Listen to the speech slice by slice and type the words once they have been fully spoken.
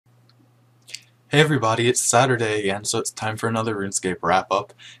Hey everybody, it's Saturday again, so it's time for another Runescape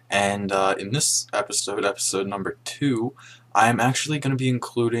wrap-up. And in this episode, episode number 2, I'm actually going to be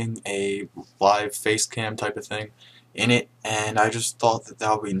including a live face cam type of thing in it, and I just thought that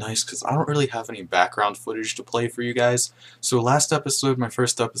that would be nice because I don't really have any background footage to play for you guys. So last episode, my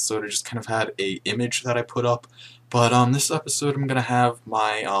first episode, I just kind of had a image that I put up, but this episode I'm going to have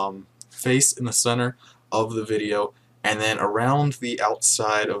my face in the center of the video, and then around the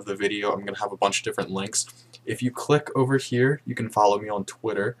outside of the video I'm going to have a bunch of different links. If you click over here, you can follow me on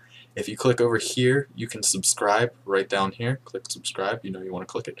Twitter. If you click over here, you can subscribe right down here. Click subscribe, you know you want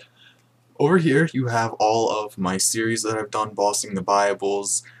to click it. Over here you have all of my series that I've done, Bossing the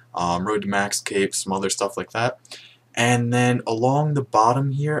Bibles, Road to Max Cape, some other stuff like that. And then along the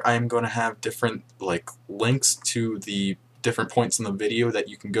bottom here I am going to have different links to the different points in the video that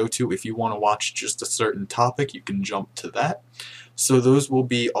you can go to. If you want to watch just a certain topic, you can jump to that. So those will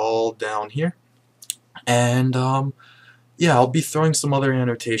be all down here. And yeah, I'll be throwing some other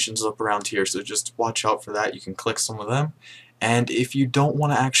annotations up around here, so just watch out for that. You can click some of them. And if you don't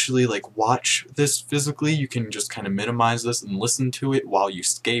want to actually watch this physically, you can just kind of minimize this and listen to it while you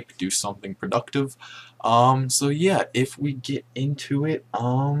scape, do something productive. So yeah, if we get into it,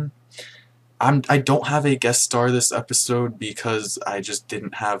 I don't have a guest star this episode because I just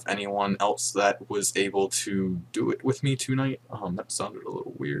didn't have anyone else that was able to do it with me tonight. That sounded a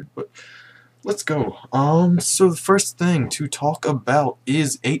little weird, but let's go. So the first thing to talk about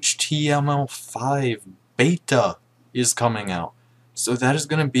is HTML5 beta is coming out. So that is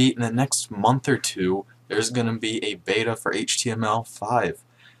going to be in the next month or two. There's going to be a beta for HTML5.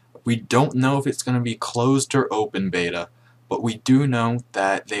 We don't know if it's going to be closed or open beta, but we do know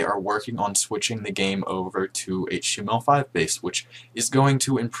that they are working on switching the game over to HTML5 base, which is going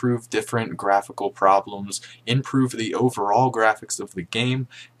to improve different graphical problems, improve the overall graphics of the game,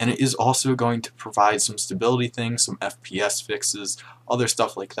 and it is also going to provide some stability things, some FPS fixes, other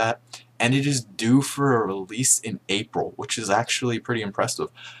stuff like that. And it is due for a release in April, which is actually pretty impressive.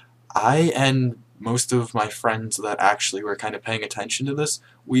 I and most of my friends that actually were kind of paying attention to this,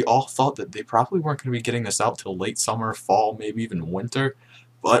 we all thought that they probably weren't going to be getting this out till late summer, fall, maybe even winter.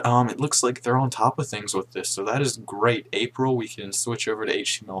 But it looks like they're on top of things with this, so that is great. April, we can switch over to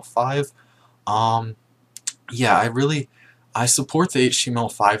HTML5. Yeah, I support the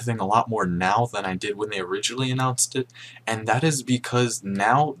HTML5 thing a lot more now than I did when they originally announced it, and that is because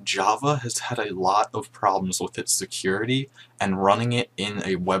now Java has had a lot of problems with its security and running it in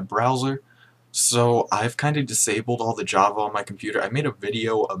a web browser. So I've kind of disabled all the Java on my computer. I made a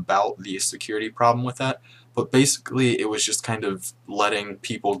video about the security problem with that, but basically it was just kind of letting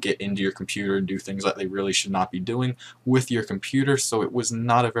people get into your computer and do things that they really should not be doing with your computer, so it was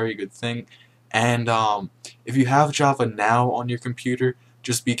not a very good thing. And if you have Java now on your computer,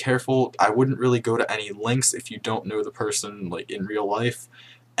 just be careful. I wouldn't really go to any links if you don't know the person in real life,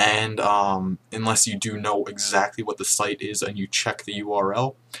 and unless you do know exactly what the site is and you check the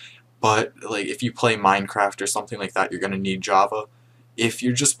URL. But if you play Minecraft or something like that, you're going to need Java. If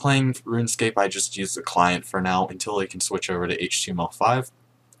you're just playing RuneScape, I just use the client for now until they can switch over to HTML5.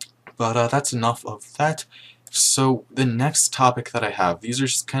 But that's enough of that. So the next topic that I have, these are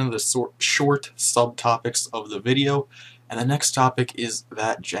just kind of the short subtopics of the video, and the next topic is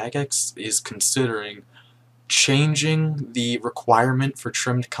that Jagex is considering changing the requirement for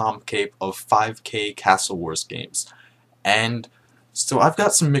trimmed comp cape of 5K Castle Wars games. And so I've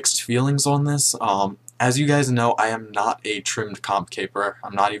got some mixed feelings on this. As you guys know, I am not a trimmed comp caper.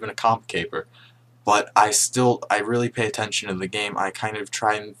 I'm not even a comp caper. But I really pay attention to the game. I kind of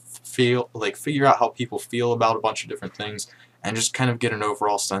try and figure out how people feel about a bunch of different things, and just kind of get an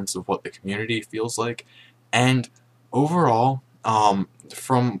overall sense of what the community feels like. And overall,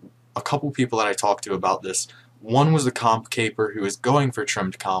 from a couple people that I talked to about this, one was a comp caper who is going for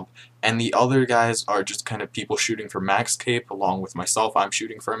trimmed comp, and the other guys are just kind of people shooting for max cape, along with myself. I'm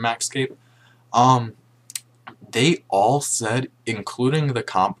shooting for a max cape. They all said, including the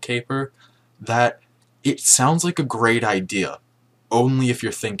comp caper, that it sounds like a great idea, only if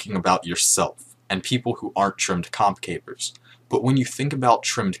you're thinking about yourself and people who aren't trimmed comp capers. But when you think about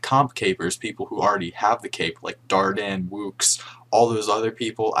trimmed comp capers, people who already have the cape, like Dardan, Wooks, all those other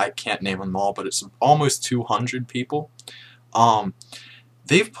people, I can't name them all, but it's almost 200 people.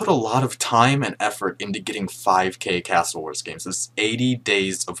 They've put a lot of time and effort into getting 5K Castle Wars games. It's 80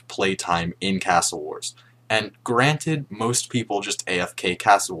 days of playtime in Castle Wars. And granted, most people just AFK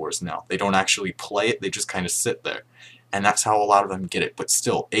Castle Wars now. They don't actually play it, they just kind of sit there. And that's how a lot of them get it. But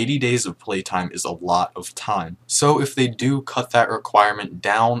still, 80 days of playtime is a lot of time. So if they do cut that requirement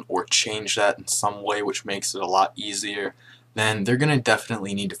down or change that in some way which makes it a lot easier, then they're going to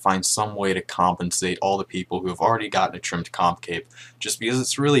definitely need to find some way to compensate all the people who have already gotten a trimmed comp cape, just because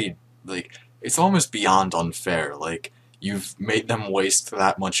it's really, like, it's almost beyond unfair. Like, you've made them waste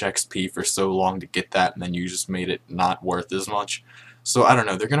that much XP for so long to get that, and then you just made it not worth as much. So I don't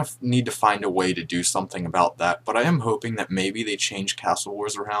know, they're going to need to find a way to do something about that, but I am hoping that maybe they change Castle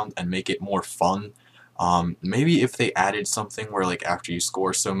Wars around and make it more fun. Maybe if they added something where, like, after you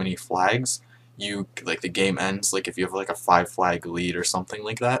score so many flags, you, like, the game ends, like if you have like a 5 flag lead or something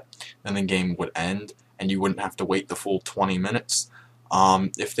like that, then the game would end and you wouldn't have to wait the full 20 minutes.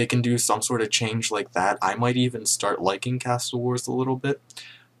 If they can do some sort of change like that, I might even start liking Castle Wars a little bit.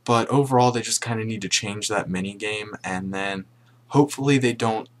 But overall, they just kind of need to change that mini game, and then hopefully they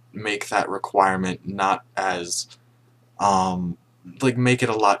don't make that requirement not as like, make it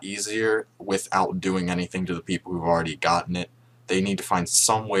a lot easier without doing anything to the people who've already gotten it. They need to find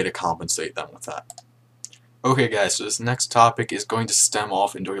some way to compensate them with that. Okay guys, so this next topic is going to stem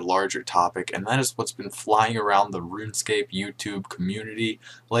off into a larger topic, and that is what's been flying around the RuneScape YouTube community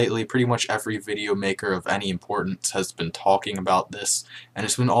lately. Pretty much every video maker of any importance has been talking about this, and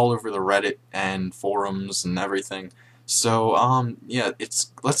it's been all over the Reddit and forums and everything. So, yeah,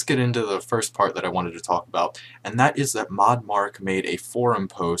 let's get into the first part that I wanted to talk about, and that is that ModMark made a forum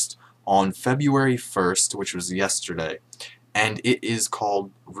post on February 1st, which was yesterday, and it is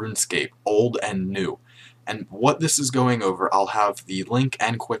called RuneScape, Old and New. And what this is going over, I'll have the link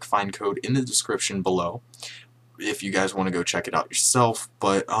and QuickFind Code in the description below if you guys want to go check it out yourself.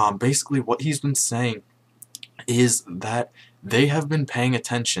 But basically what he's been saying is that they have been paying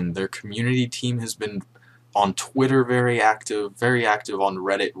attention. Their community team has been on Twitter very active on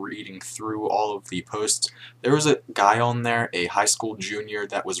Reddit, reading through all of the posts. There was a guy on there, a high school junior,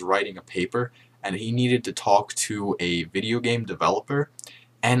 that was writing a paper, and he needed to talk to a video game developer,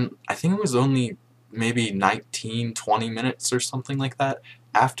 and I think it was only maybe 19-20 minutes or something like that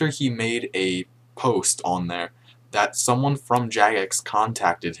after he made a post on there that someone from Jagex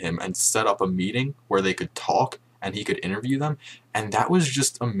contacted him and set up a meeting where they could talk and he could interview them, and that was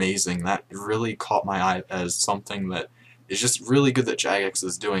just amazing. That really caught my eye as something that is just really good that Jagex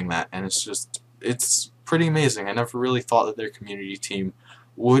is doing that, and it's pretty amazing. I never really thought that their community team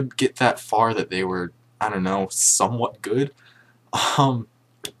would get that far, that they were, I don't know, somewhat good.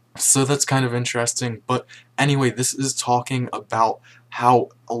 So that's kind of interesting, but anyway, this is talking about how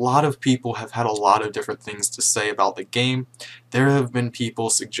a lot of people have had a lot of different things to say about the game. There have been people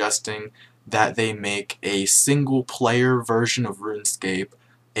suggesting that they make a single-player version of RuneScape,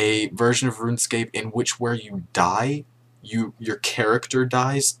 a version of RuneScape in which where you die, your character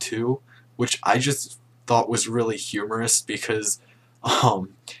dies too, which I just thought was really humorous because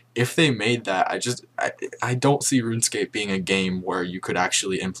if they made that, I don't see RuneScape being a game where you could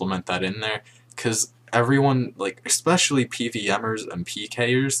actually implement that in there, because everyone, like, especially PVMers and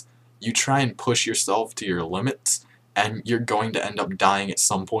PKers, you try and push yourself to your limits, and you're going to end up dying at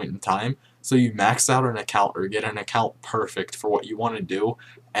some point in time, so you max out an account or get an account perfect for what you want to do,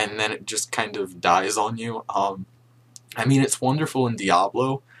 and then it just kind of dies on you. I mean, it's wonderful in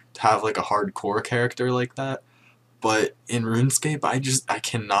Diablo to have, like, a hardcore character like that, but in RuneScape, I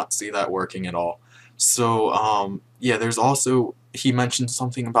cannot see that working at all. So, yeah, there's also, he mentioned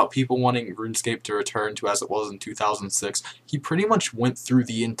something about people wanting RuneScape to return to as it was in 2006. He pretty much went through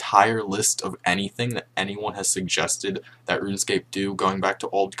the entire list of anything that anyone has suggested that RuneScape do, going back to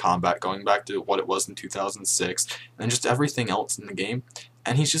old combat, going back to what it was in 2006, and just everything else in the game.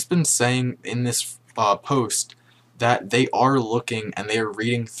 And he's just been saying in this post that they are looking and they are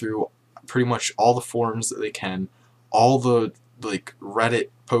reading through pretty much all the forums that they can, all the, like, Reddit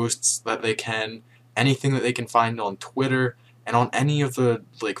posts that they can, anything that they can find on Twitter, and on any of the,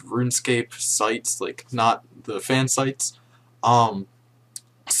 like, RuneScape sites, like, not the fan sites.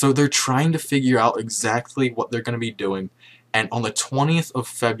 So they're trying to figure out exactly what they're going to be doing, and on the 20th of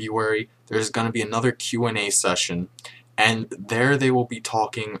February, there's going to be another Q&A session, and there they will be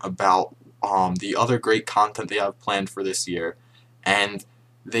talking about the other great content they have planned for this year, and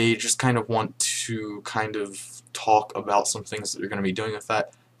they just kind of want to kind of talk about some things that they're going to be doing with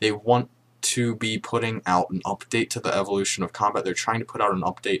that. They want to be putting out an update to the evolution of combat. They're trying to put out an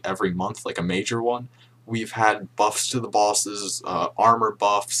update every month, like a major one. We've had buffs to the bosses, armor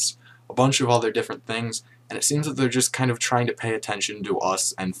buffs, a bunch of other different things, and it seems that they're just kind of trying to pay attention to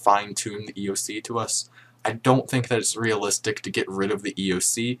us and fine-tune the EoC to us. I don't think that it's realistic to get rid of the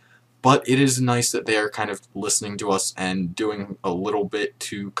EoC, but it is nice that they are kind of listening to us and doing a little bit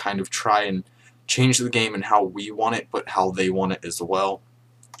to kind of try and change the game and how we want it, but how they want it as well.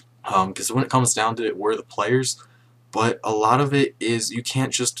 Because when it comes down to it, we're the players, but a lot of it is you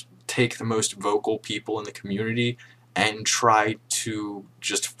can't just take the most vocal people in the community and try to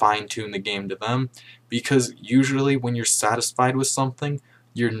just fine-tune the game to them, because usually when you're satisfied with something,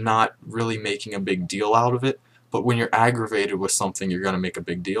 you're not really making a big deal out of it, but when you're aggravated with something, you're going to make a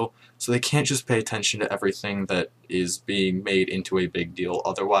big deal. So they can't just pay attention to everything that is being made into a big deal,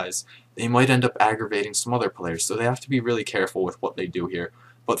 otherwise they might end up aggravating some other players, so they have to be really careful with what they do here.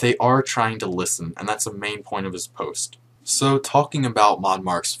 But they are trying to listen, and that's the main point of his post. So talking about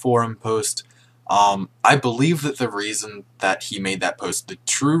ModMark's forum post, I believe that the reason that he made that post, the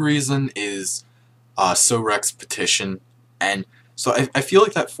true reason is Sorek's petition, and so I feel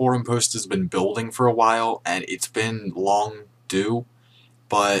like that forum post has been building for a while, and it's been long due,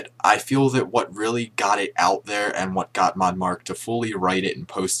 but I feel that what really got it out there and what got ModMark to fully write it and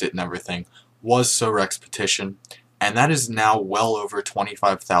post it and everything was Sorek's petition, and that is now well over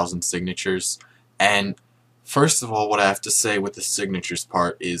 25,000 signatures. And first of all, what I have to say with the signatures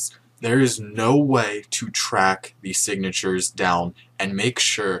part is there is no way to track these signatures down and make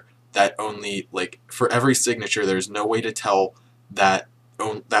sure that only, like, for every signature, there's no way to tell that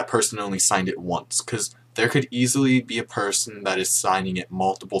that person only signed it once, because there could easily be a person that is signing it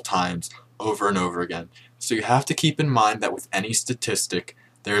multiple times over and over again. So you have to keep in mind that with any statistic,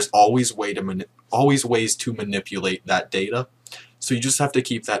 there's always ways to manipulate that data. So you just have to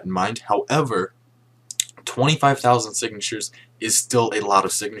keep that in mind. However, 25,000 signatures is still a lot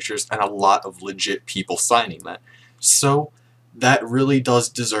of signatures and a lot of legit people signing that. So that really does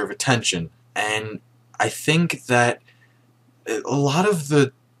deserve attention, and I think that a lot of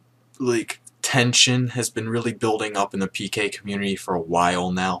the tension has been really building up in the PK community for a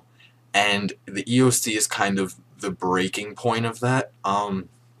while now, and the EoC is kind of the breaking point of that. I'd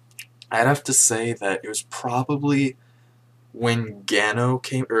have to say that it was probably when Gano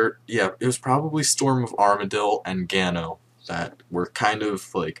came, it was probably Storm of Armadil and Gano that were kind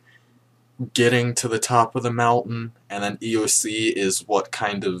of like getting to the top of the mountain, and then EoC is what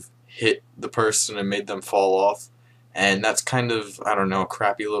kind of hit the person and made them fall off. And that's kind of, I don't know, a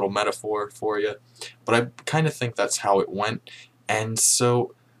crappy little metaphor for you, but I kind of think that's how it went. And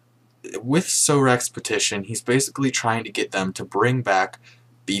so with Sorek's petition, he's basically trying to get them to bring back,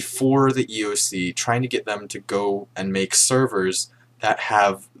 before the EoC, trying to get them to go and make servers that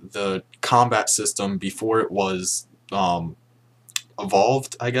have the combat system before it was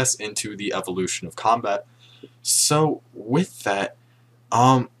evolved, I guess, into the evolution of combat. So with that,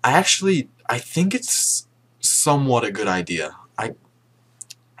 I think it's somewhat a good idea. I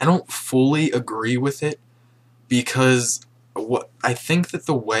don't fully agree with it, because I think that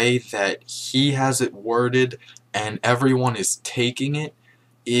the way that he has it worded and everyone is taking it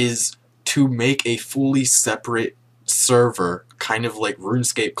is to make a fully separate server, kind of like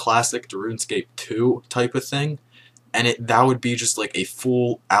RuneScape Classic to RuneScape 2 type of thing, and that would be just like a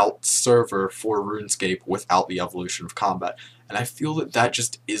full out server for RuneScape without the evolution of combat. And I feel that that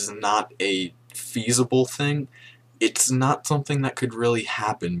just is not a feasible thing. It's not something that could really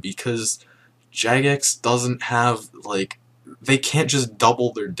happen, because Jagex doesn't have, they can't just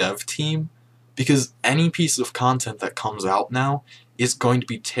double their dev team, because any piece of content that comes out now is going to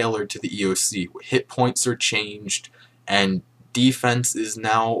be tailored to the EoC. Hit points are changed, and defense is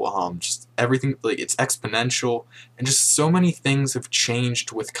now just everything, it's exponential, and just so many things have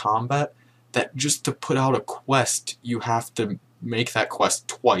changed with combat that just to put out a quest, you have to make that quest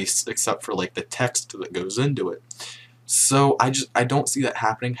twice, except for the text that goes into it. So I don't see that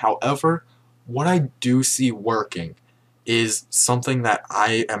happening. However, what I do see working is something that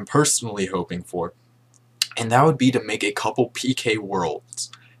I am personally hoping for, and that would be to make a couple PK worlds.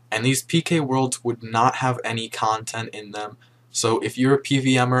 And these PK worlds would not have any content in them. So if you're a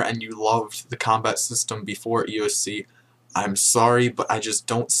PVMer and you loved the combat system before EoC, I'm sorry, but I just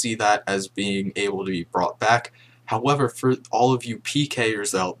don't see that as being able to be brought back. However, for all of you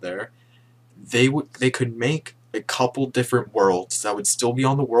PKers out there, they could make a couple different worlds that would still be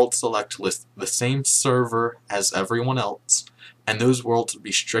on the world select list, the same server as everyone else, and those worlds would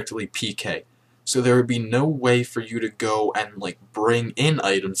be strictly PK. So there would be no way for you to go and bring in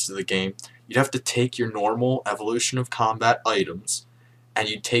items to the game. You'd have to take your normal evolution of combat items and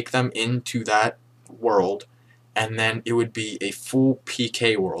you'd take them into that world, and then it would be a full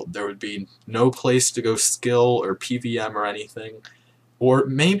PK world. There would be no place to go skill or PVM or anything. Or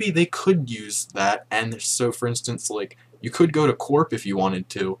maybe they could use that, and so for instance, you could go to Corp if you wanted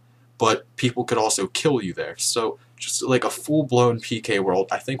to, but people could also kill you there. So just a full-blown PK world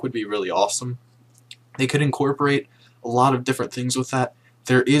I think would be really awesome. They could incorporate a lot of different things with that.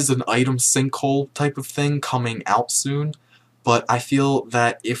 There is an item sinkhole type of thing coming out soon, but I feel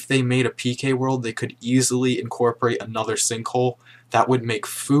that if they made a PK world, they could easily incorporate another sinkhole that would make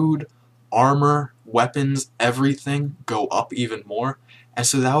food armor, weapons, everything go up even more. And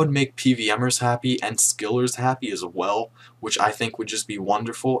so that would make PVMers happy and skillers happy as well, which I think would just be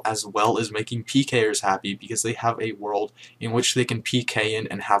wonderful, as well as making PKers happy because they have a world in which they can PK in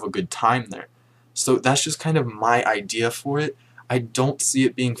and have a good time there. So that's just kind of my idea for it. I don't see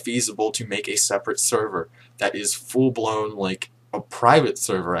it being feasible to make a separate server that is full-blown like a private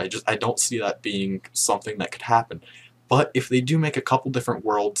server. I don't see that being something that could happen. But if they do make a couple different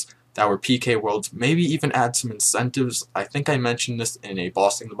worlds that were PK worlds, maybe even add some incentives. I think I mentioned this in a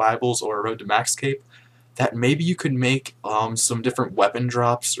Bossing the Bibles or a Road to Maxcape, that maybe you could make some different weapon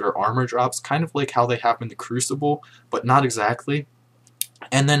drops or armor drops, kind of like how they have in the Crucible, but not exactly.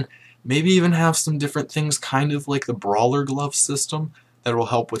 And then maybe even have some different things, kind of like the Brawler Glove system, that will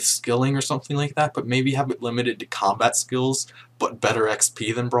help with skilling or something like that, but maybe have it limited to combat skills, but better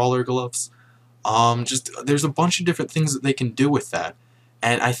XP than Brawler Gloves. There's a bunch of different things that they can do with that.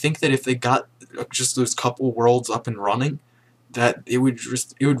 And I think that if they got just those couple worlds up and running, that it would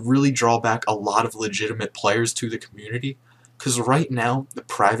really draw back a lot of legitimate players to the community. Because right now, the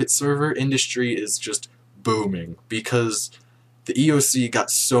private server industry is just booming, because the EoC got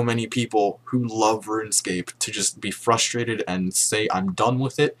so many people who love RuneScape to just be frustrated and say, I'm done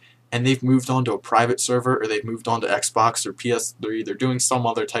with it, and they've moved on to a private server, or they've moved on to Xbox or PS3, they're doing some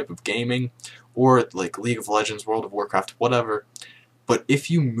other type of gaming, or like League of Legends, World of Warcraft, whatever. But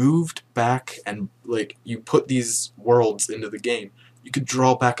if you moved back and like you put these worlds into the game, you could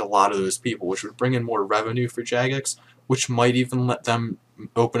draw back a lot of those people, which would bring in more revenue for Jagex, which might even let them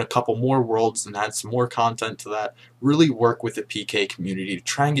open a couple more worlds and add some more content to that, really work with the PK community to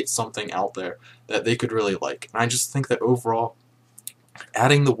try and get something out there that they could really like. And I just think that overall,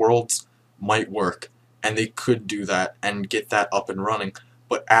 adding the worlds might work, and they could do that and get that up and running.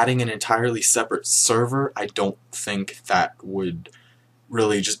 But adding an entirely separate server, I don't think that would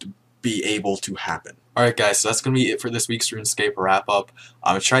really just be able to happen. Alright guys, so that's going to be it for this week's RuneScape wrap-up.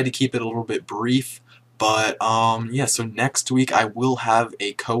 I tried to keep it a little bit brief, but yeah, so next week I will have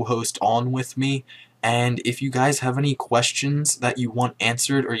a co-host on with me, and if you guys have any questions that you want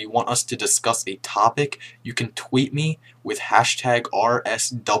answered or you want us to discuss a topic, you can tweet me with hashtag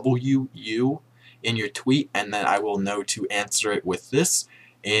RSWU in your tweet, and then I will know to answer it with this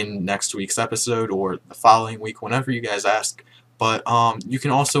in next week's episode or the following week, whenever you guys ask. But you can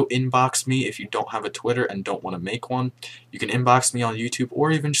also inbox me if you don't have a Twitter and don't want to make one. You can inbox me on YouTube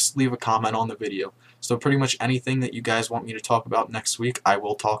or even just leave a comment on the video. So pretty much anything that you guys want me to talk about next week, I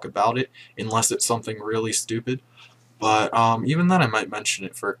will talk about it, unless it's something really stupid. But even then I might mention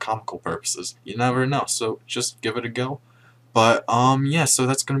it for comical purposes. You never know, so just give it a go. But yeah, so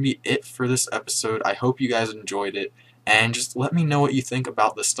that's going to be it for this episode. I hope you guys enjoyed it, and just let me know what you think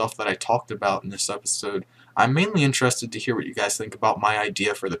about the stuff that I talked about in this episode. I'm mainly interested to hear what you guys think about my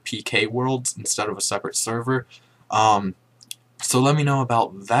idea for the PK worlds instead of a separate server. So let me know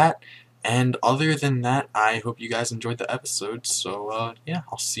about that. And other than that, I hope you guys enjoyed the episode. So yeah,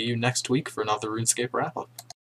 I'll see you next week for another RuneScape wrap-up.